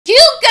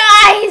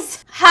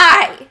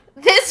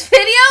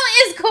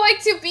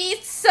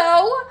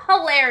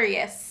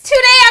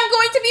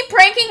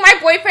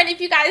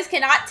guys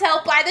cannot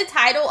tell by the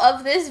title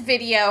of this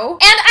video.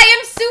 And I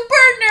am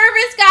super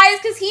nervous, guys,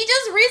 because he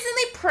just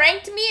recently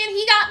pranked me and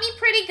he got me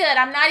pretty good.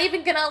 I'm not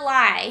even gonna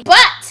lie.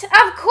 But,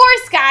 of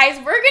course, guys,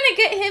 we're gonna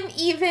get him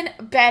even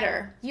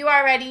better. You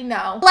already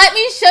know. Let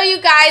me show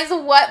you guys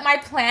what my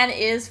plan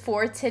is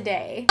for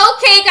today.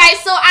 Okay, guys,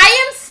 so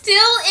I am still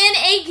in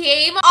a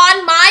game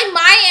on my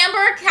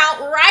Myamberr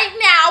account right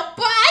now,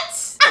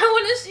 but I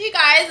want to show you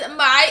guys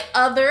my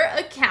other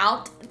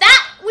account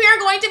that we are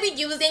going to be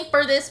using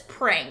for this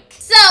prank.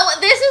 So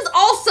this is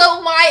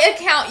also my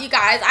account, you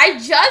guys. I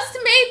just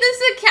made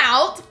this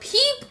account.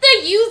 Peep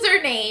the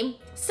username.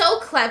 So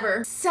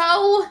clever.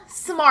 So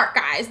smart,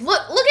 guys. Look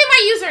at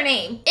my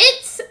username.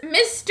 It's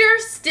Mr.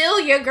 Still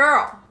Your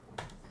Girl.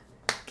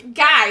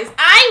 Guys,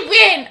 I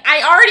win.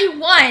 I already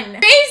won.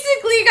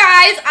 Basically,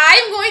 guys,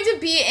 I'm going to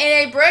be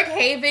in a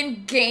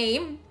Brookhaven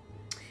game.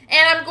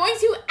 And I'm going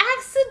to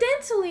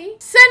accidentally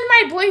send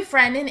my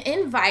boyfriend an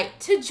invite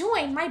to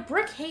join my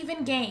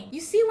Brookhaven game. You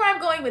see where I'm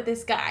going with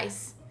this,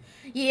 guys?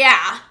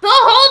 Yeah, the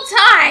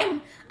whole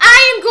time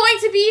I am going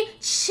to be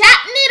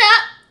chatting it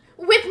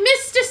up with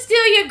Mr.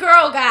 Still Your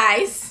Girl,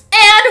 guys.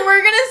 And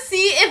we're gonna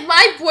see if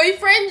my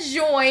boyfriend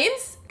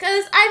joins.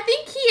 Because I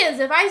think he is.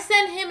 If I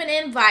send him an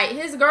invite,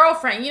 his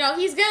girlfriend, you know,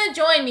 he's gonna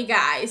join me,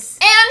 guys.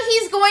 And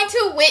he's going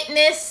to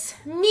witness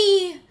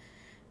me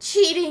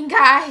cheating,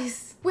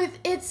 guys, with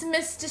It's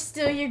Mr.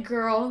 Still Your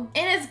Girl.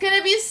 And it's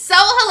gonna be so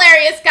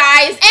hilarious,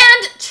 guys,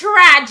 and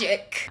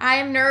tragic. I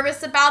am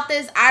nervous about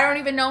this. I don't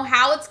even know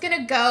how it's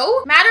gonna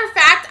go. Matter of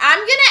fact, I'm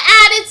gonna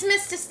add It's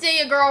Mr. Still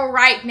Your Girl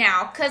right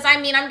now, because, I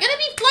mean, I'm gonna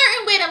be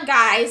flirting with him,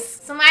 guys,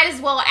 so might as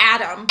well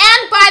add him.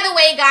 And by the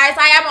way, guys,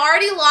 I am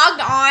already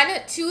logged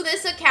on to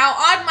this account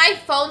on my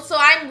phone, so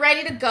I'm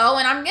ready to go,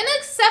 and I'm gonna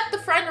accept the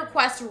friend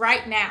request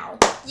right now.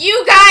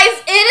 You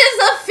guys, it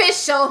is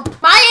official.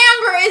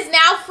 Myamberr is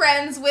now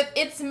friends with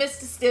It's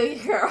Mr. Still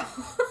Your Girl.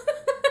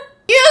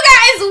 You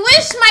guys,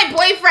 wish my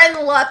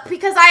boyfriend luck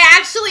because I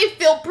actually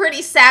feel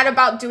pretty sad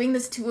about doing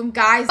this to him,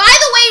 guys. By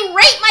the way,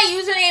 rate my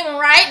username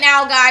right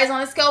now, guys,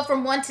 on a scale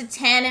from 1 to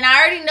 10. And I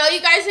already know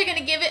you guys are going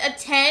to give it a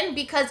 10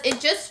 because it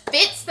just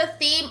fits the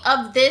theme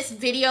of this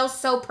video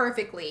so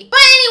perfectly.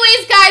 But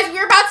anyways, guys,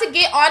 we're about to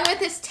get on with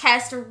this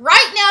test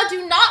right now.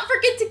 Do not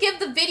forget to give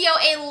the video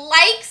a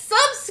like,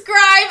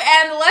 subscribe,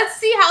 and let's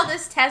see how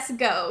this test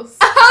goes.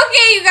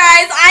 Okay, you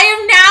guys, I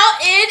am now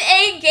in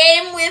a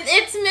game with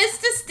It's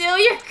Mr. Still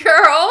Your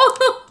Girl.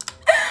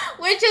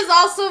 Which is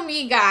also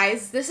me,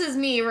 guys. This is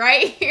me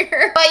right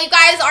here. But you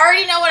guys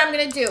already know what I'm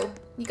gonna do.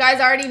 You guys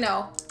already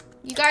know.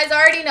 You guys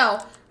already know.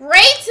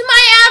 Rate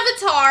my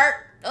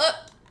avatar.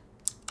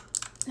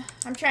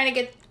 I'm trying to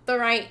get the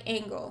right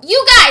angle.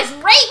 You guys,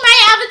 rate my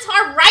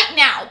avatar right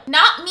now.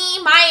 Not me,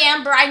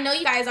 Myamberr. I know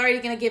you guys are already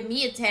gonna give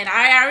me a 10.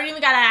 I don't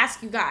even gotta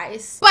ask you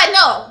guys. But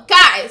no,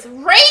 guys,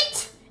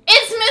 rate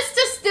It's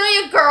Mr.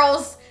 Still Your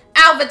Girl's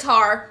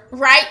avatar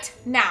right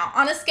now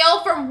on a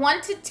scale from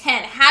 1 to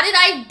 10. How did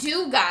I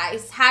do,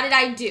 guys? How did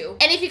I do?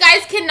 And if you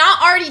guys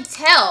cannot already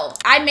tell,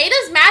 I made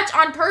us match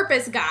on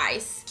purpose,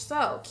 guys.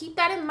 So keep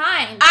that in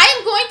mind. I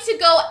am going to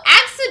go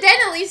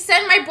accidentally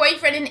send my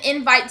boyfriend an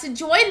invite to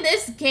join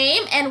this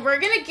game, and we're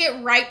gonna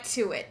get right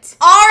to it.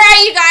 All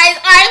right, you guys,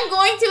 I'm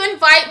going to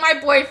invite my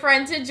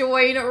boyfriend to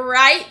join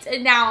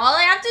right now. All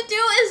I have to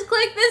do is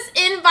click this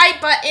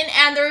invite button,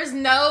 and there's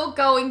no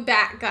going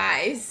back,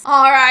 guys.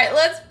 All right,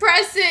 let's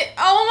press it.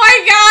 Oh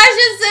my gosh,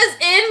 it says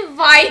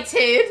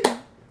invited.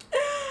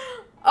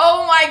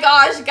 Oh my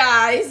gosh,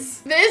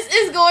 guys. This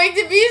is going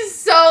to be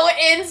so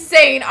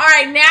insane. All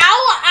right, now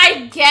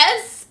I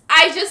guess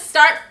I just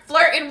start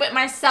flirting with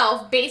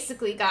myself,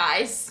 basically,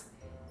 guys.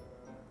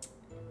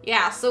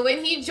 Yeah, so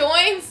when he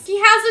joins, he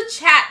has a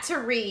chat to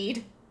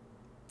read.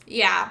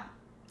 Yeah,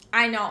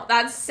 I know,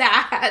 that's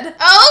sad. Okay,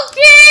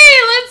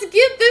 let's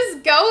get this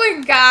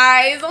going,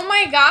 guys. Oh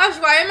my gosh,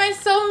 why am I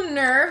so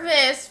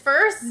nervous?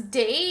 First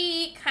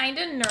date, kind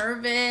of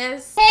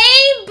nervous.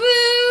 Hey,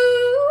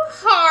 boo,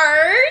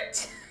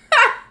 heart.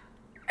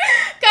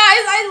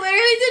 Guys, I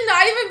literally did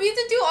not even mean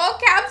to do all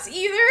caps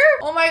either.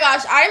 Oh my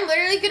gosh, I'm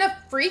literally gonna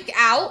freak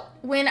out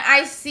when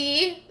I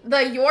see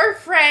your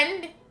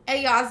friend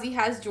Ayazi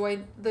has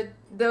joined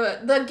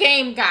the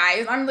game,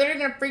 guys. I'm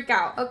literally gonna freak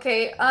out.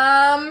 Okay,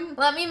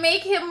 let me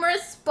make him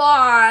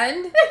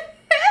respond.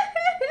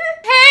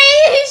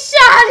 Hey,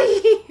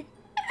 Shotty!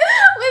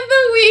 With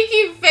the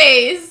weaky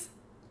face.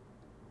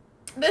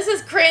 This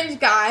is cringe,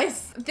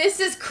 guys.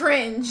 This is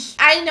cringe.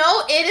 I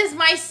know it is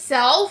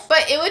myself,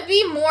 but it would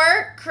be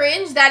more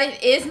cringe that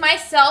it is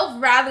myself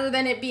rather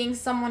than it being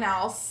someone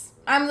else.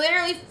 I'm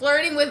literally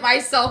flirting with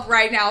myself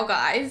right now,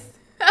 guys.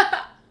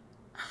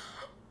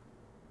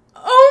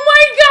 Oh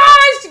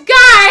my gosh,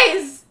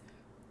 guys!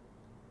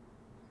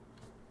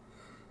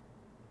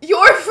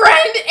 Your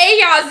friend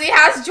Ayazi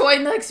has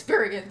joined the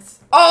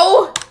experience.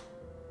 Oh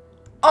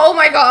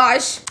my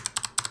gosh.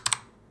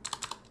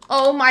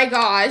 Oh my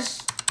gosh.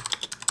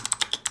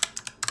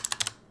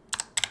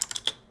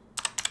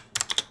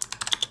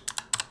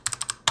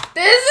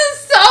 This is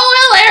so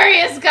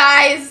hilarious,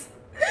 guys.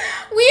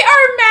 We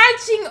are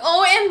matching.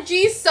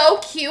 OMG, so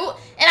cute.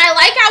 And I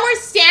like how we're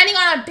standing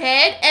on a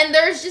bed and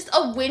there's just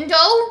a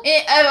window.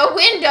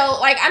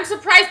 Like, I'm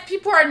surprised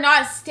people are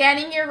not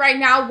standing here right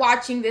now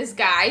watching this,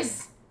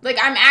 guys. Like,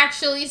 I'm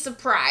actually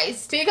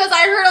surprised. Because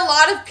I heard a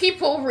lot of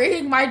people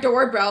ringing my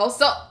doorbell,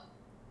 so...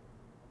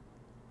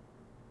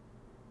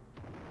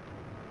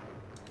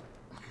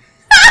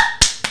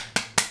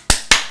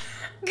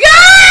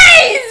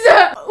 Guys!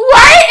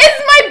 Why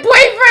is my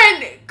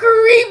boyfriend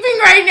creeping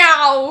right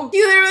now?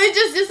 He literally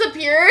just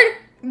disappeared.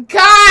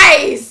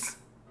 Guys!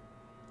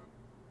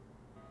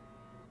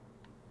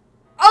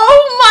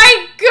 Oh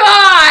my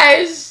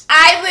gosh!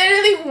 I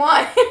literally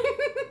won.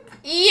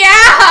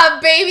 Yeah,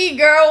 baby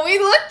girl, we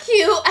look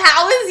cute.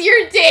 How is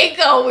your day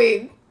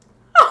going?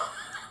 Oh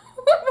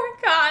my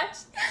gosh.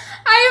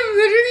 I am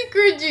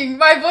literally cringing.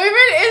 My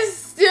boyfriend is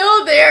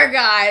still there,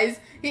 guys.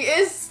 He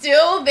is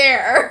still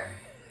there.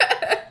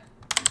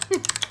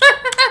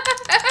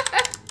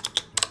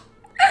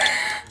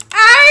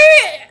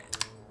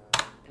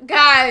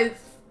 Guys,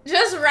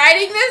 just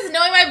writing this,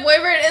 knowing my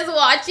boyfriend is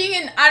watching,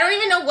 and I don't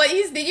even know what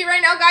he's thinking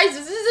right now, guys.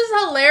 This is just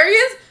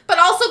hilarious, but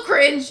also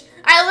cringe.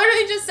 I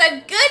literally just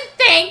said, good,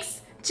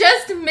 thanks,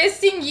 just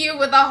missing you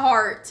with a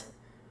heart.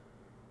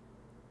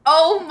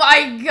 Oh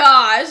my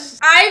gosh.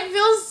 I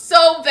feel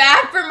so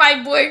bad for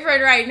my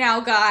boyfriend right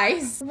now,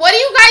 guys. What do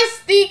you guys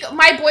think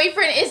my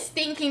boyfriend is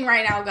thinking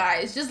right now,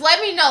 guys? Just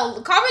let me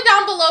know. Comment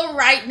down below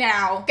right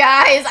now.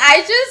 Guys,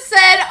 I just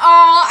said,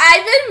 oh,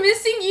 I've been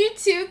missing you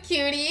too,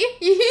 cutie.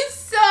 He's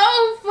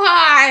so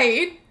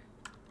fine.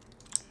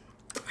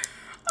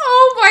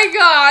 Oh my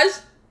gosh.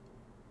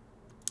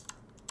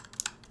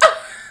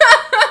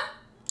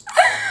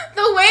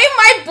 The way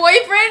my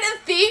boyfriend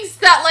thinks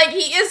that, like,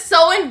 he is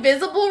so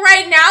invisible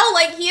right now,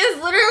 like, he is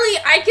literally,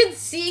 I can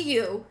see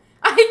you.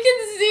 I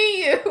can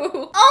see you.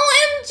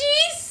 OMG,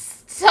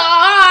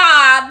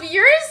 stop.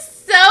 You're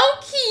so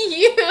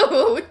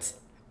cute.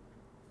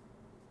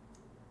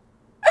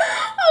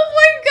 Oh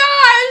my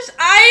gosh.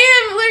 I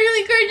am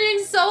literally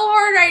cringing so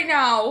hard right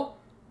now.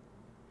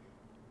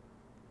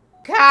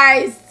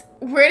 Guys.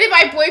 Where did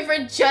my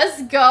boyfriend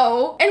just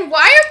go? And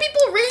why are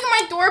people ringing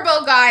my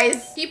doorbell,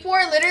 guys? People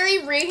are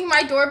literally ringing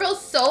my doorbell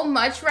so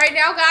much right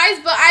now, guys.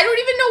 But I don't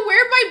even know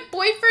where my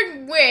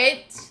boyfriend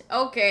went.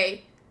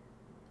 Okay.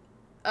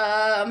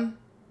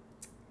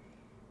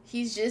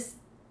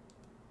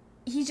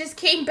 He just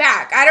came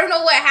back. I don't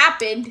know what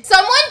happened.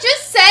 Someone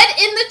just said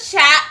in the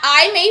chat,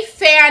 I'm a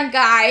fan,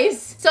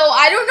 guys. So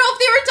I don't know if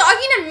they were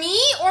talking to me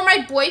or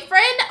my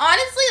boyfriend.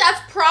 Honestly,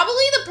 that's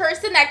probably the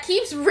person that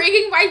keeps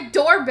ringing my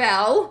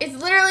doorbell. It's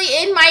literally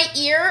in my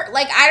ear.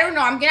 Like, I don't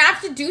know. I'm gonna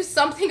have to do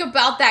something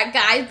about that,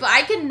 guys. But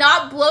I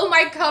cannot blow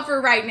my cover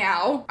right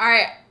now. All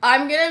right,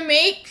 I'm gonna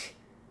make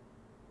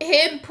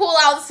him pull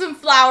out some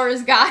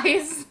flowers,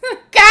 guys.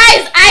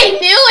 Guys, I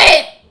knew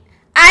it.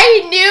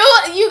 I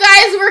knew you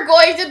guys were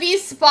going to be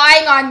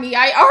spying on me.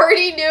 I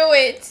already knew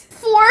it.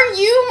 For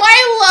you, my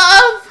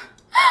love.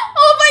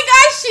 Oh my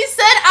gosh, she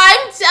said,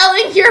 I'm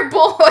telling your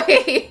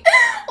boy.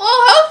 Well,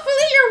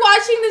 hopefully you're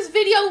watching this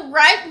video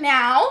right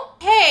now.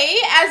 Hey,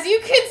 as you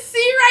can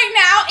see right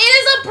now, it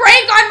is a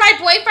prank on my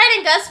boyfriend.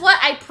 And guess what?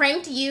 I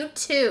pranked you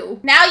too.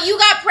 Now you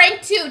got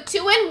pranked too.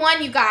 2 in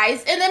 1, you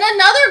guys. And then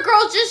another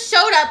girl just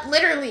showed up,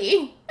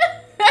 literally.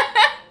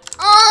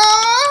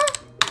 Aww.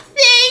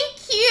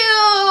 Thank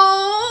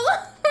you.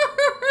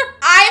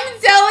 I'm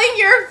telling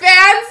your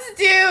fans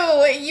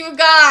too, you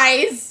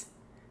guys.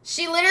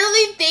 She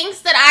literally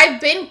thinks that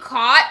I've been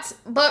caught,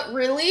 but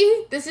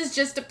really, this is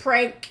just a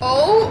prank.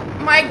 Oh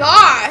my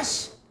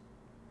gosh.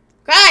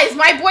 Guys,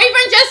 my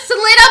boyfriend just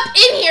slid up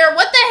in here.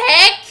 What the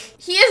heck?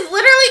 He is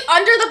literally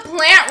under the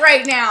plant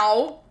right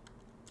now.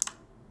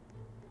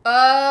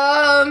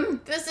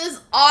 This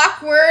is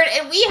awkward,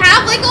 and we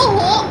have like a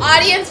whole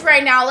audience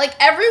right now. Like,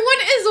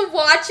 everyone is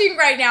watching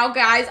right now,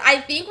 guys.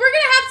 I think we're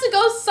gonna have to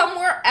go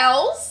somewhere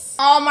else.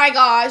 Oh my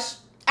gosh.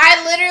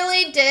 I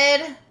literally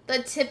did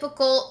the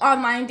typical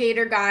online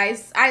dater,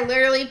 guys. I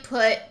literally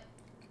put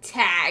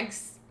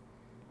tags.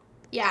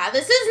 Yeah,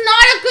 this is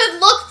not a good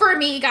look for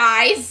me,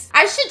 guys.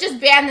 I should just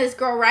ban this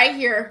girl right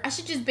here. I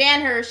should just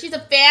ban her. She's a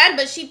fan,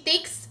 but she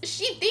thinks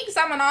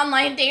I'm an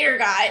online dater,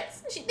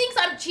 guys. She thinks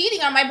I'm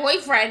cheating on my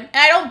boyfriend. And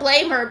I don't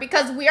blame her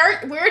because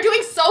we're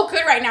doing so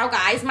good right now,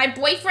 guys. My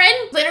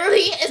boyfriend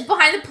literally is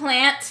behind the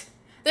plant.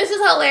 This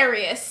is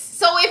hilarious.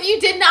 So if you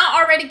did not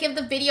already give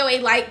the video a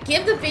like,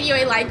 give the video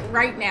a like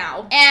right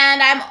now.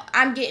 And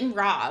I'm getting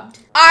robbed.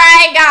 All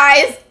right,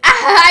 guys.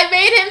 I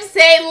made him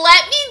say,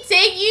 let me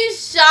take you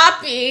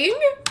shopping.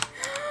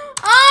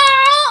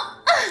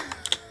 Oh.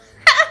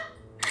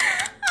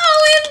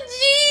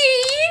 OMG.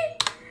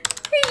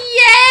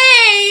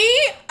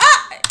 Yay.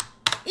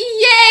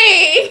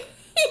 Yay.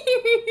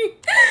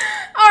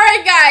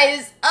 Alright,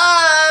 guys.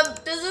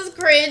 This is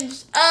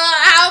cringe.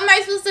 How am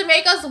I supposed to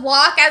make us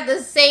walk at the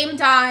same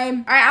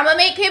time? Alright, I'm gonna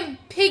make him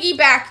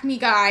piggyback me,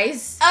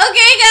 guys.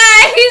 Okay,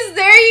 guys,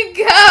 there you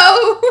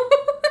go.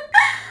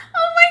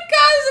 Oh my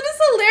gosh, that is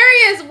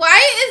hilarious. Why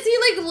is he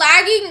like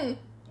lagging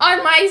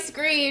on my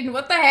screen?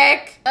 What the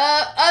heck?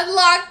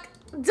 Unlock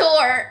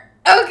door.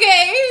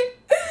 Okay?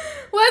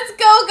 Let's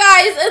go,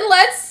 guys, and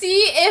let's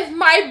see if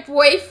my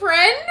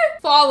boyfriend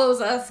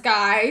follows us,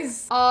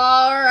 guys.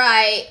 All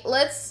right,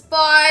 let's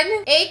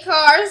spawn a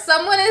car.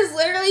 Someone is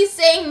literally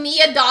saying,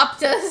 me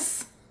adopt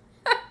us.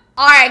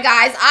 All right,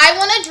 guys, I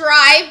want to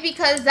drive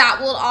because that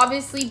will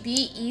obviously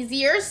be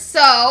easier.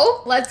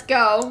 So let's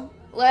go.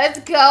 Let's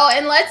go,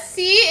 and let's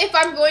see if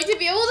I'm going to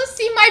be able to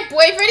see my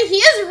boyfriend. He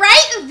is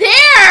right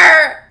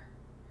there.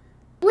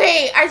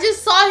 Wait, I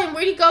just saw him.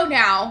 Where'd he go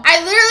now? I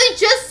literally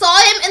just saw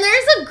him, and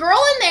there's a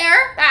girl in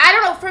there. I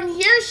don't know. From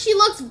here, she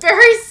looks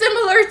very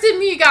similar to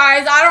me,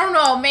 guys. I don't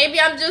know. Maybe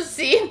I'm just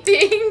seeing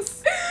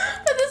things.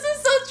 But this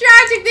is so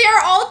tragic. They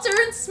are all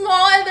turned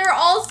small, and they're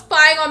all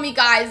spying on me,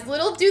 guys.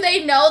 Little do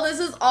they know this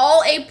is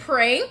all a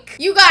prank.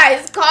 You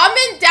guys,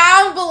 comment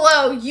down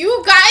below.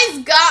 You guys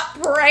got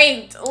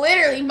pranked.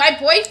 Literally, my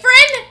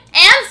boyfriend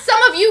and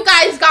some of you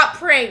guys got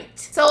pranked.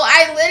 So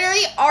I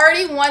literally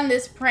already won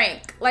this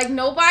prank. Like,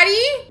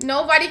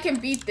 nobody can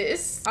beat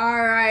this. All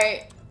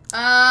right.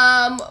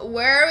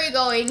 Where are we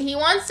going? He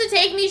wants to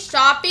take me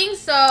shopping,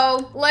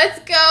 so let's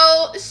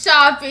go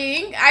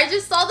shopping. I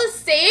just saw the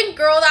same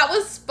girl that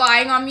was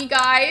spying on me,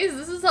 guys.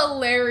 This is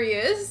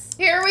hilarious.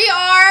 Here we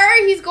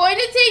are. He's going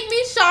to take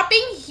me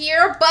shopping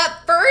here,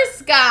 but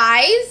first,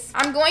 guys,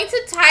 I'm going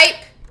to type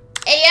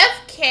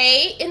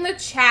AFK in the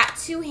chat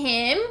to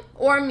him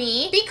or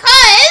me because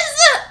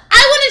I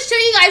want to show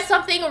you guys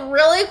something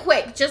really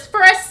quick, just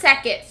for a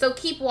second, so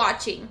keep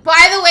watching.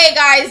 By the way,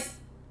 guys,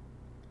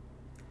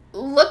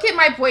 look at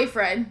my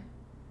boyfriend.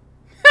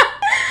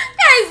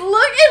 Guys,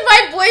 look at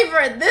my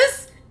boyfriend.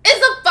 This is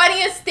the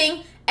funniest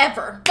thing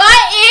ever. But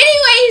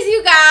anyways,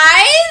 you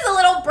guys, a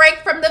little break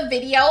from the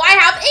video. I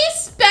have a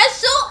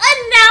special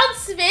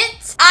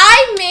announcement.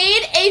 I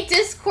made a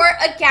Discord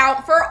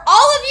account for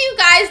all of you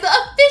guys, the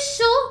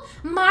official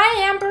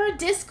Myamberr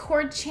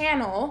Discord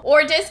channel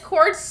or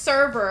Discord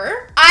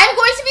server. I'm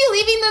going to be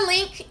leaving the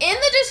link in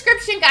the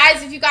description,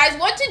 guys. If you guys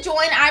want to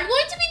join, I'm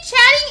going to be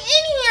chatting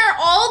in here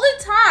all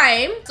the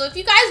time. So if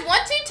you guys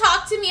want to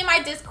talk to me in my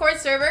Discord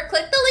server,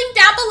 click the link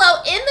down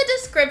below in the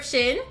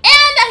description.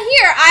 And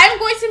here, I'm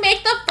going to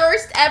make the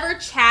first ever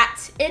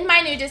chat in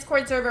my new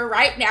Discord server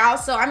right now.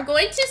 So I'm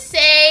going to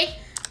say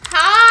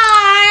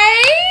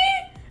hi.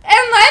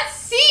 And let's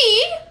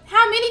see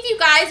how many of you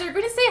guys are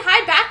going to say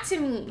hi back to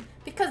me,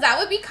 because that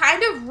would be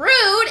kind of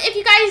rude if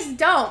you guys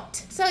don't.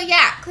 So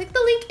yeah, click the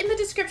link in the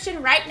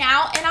description right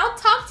now, and I'll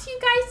talk to you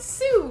guys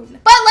soon.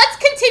 But let's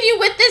continue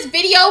with this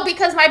video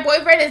because my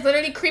boyfriend is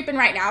literally creeping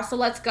right now, so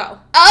let's go.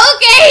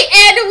 Okay,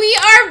 and we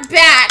are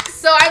back.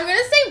 So I'm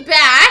gonna say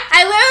back.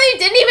 I literally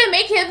didn't even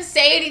make him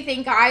say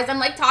anything, guys. I'm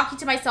like talking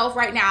to myself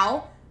right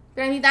now.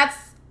 But I mean, that's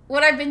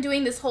what I've been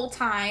doing this whole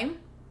time.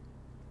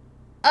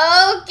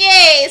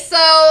 Okay, so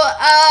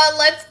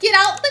let's get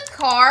out the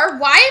car.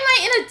 Why am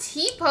I in a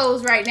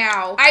T-pose right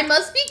now? I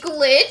must be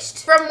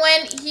glitched from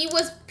when he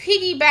was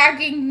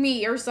piggybacking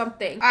me or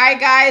something. All right,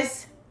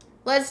 guys,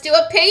 let's do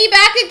a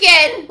piggyback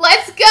again.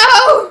 Let's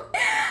go.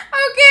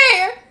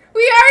 Okay,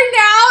 we are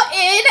now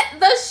in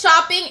the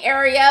shopping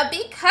area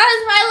because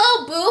my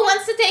little boo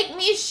wants to take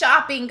me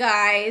shopping,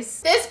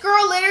 guys. This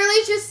girl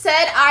literally just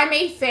said I'm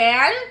a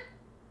fan.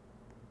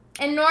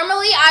 And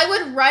normally I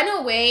would run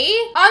away.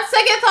 On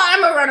second thought,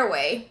 I'm gonna run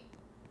away.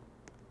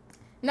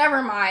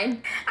 Never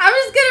mind. I'm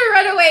just gonna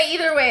run away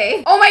either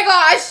way. Oh my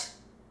gosh.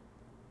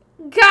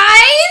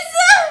 Guys,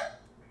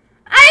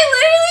 I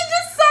literally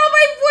just saw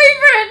my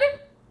boyfriend.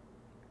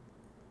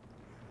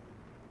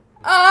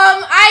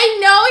 I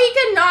know he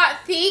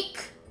cannot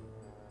think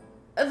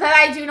that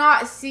I do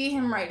not see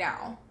him right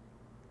now.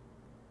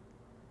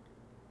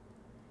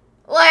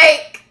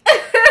 Like,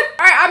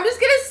 alright, I'm just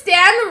gonna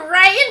stand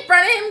right in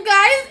front of him,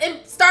 guys,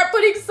 and start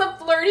putting some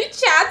flirty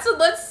chats, and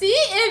let's see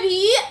if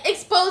he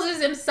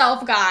exposes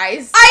himself,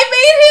 guys. I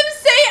made him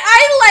say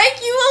I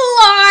like you a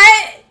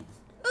lot.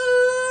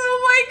 Oh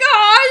my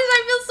gosh, I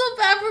feel so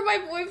bad for my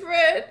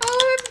boyfriend.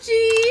 OMG.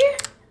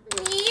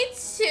 Me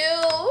too.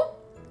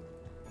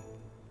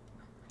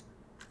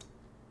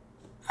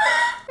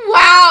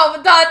 Wow, ...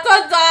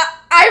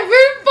 I've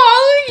been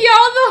following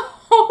y'all the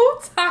whole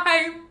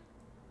time.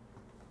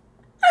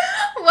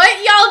 What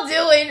y'all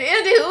doing?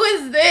 And who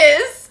is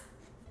this?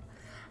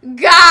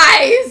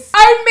 Guys,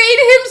 I made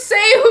him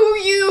say who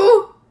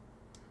you.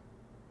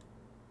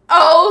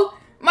 Oh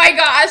my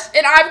gosh.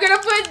 And I'm gonna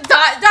put ...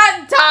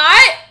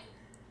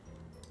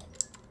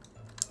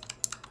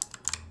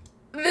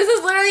 This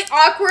is literally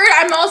awkward.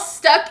 I'm all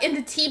stuck in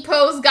the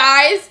T-pose,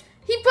 guys.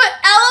 He put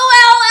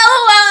LOL,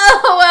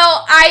 LOL,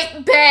 LOL.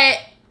 I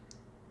bet.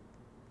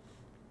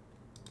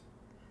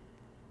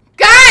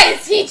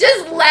 Guys, he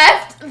just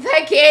left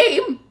the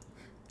game.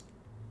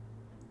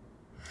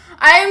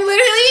 I'm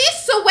literally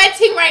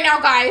sweating right now,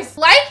 guys.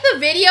 Like the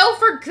video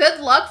for good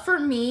luck for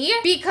me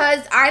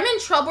because I'm in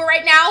trouble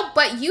right now,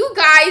 but you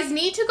guys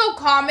need to go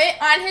comment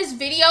on his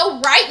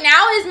video right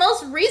now, his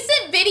most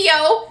recent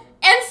video,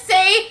 and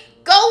say,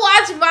 go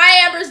watch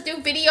Myamberr's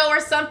new video or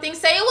something.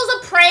 Say it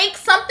was a prank,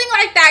 something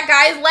like that,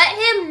 guys. Let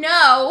him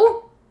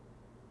know.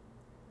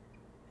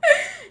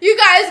 You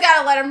guys, guys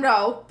gotta let him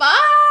know. Bye.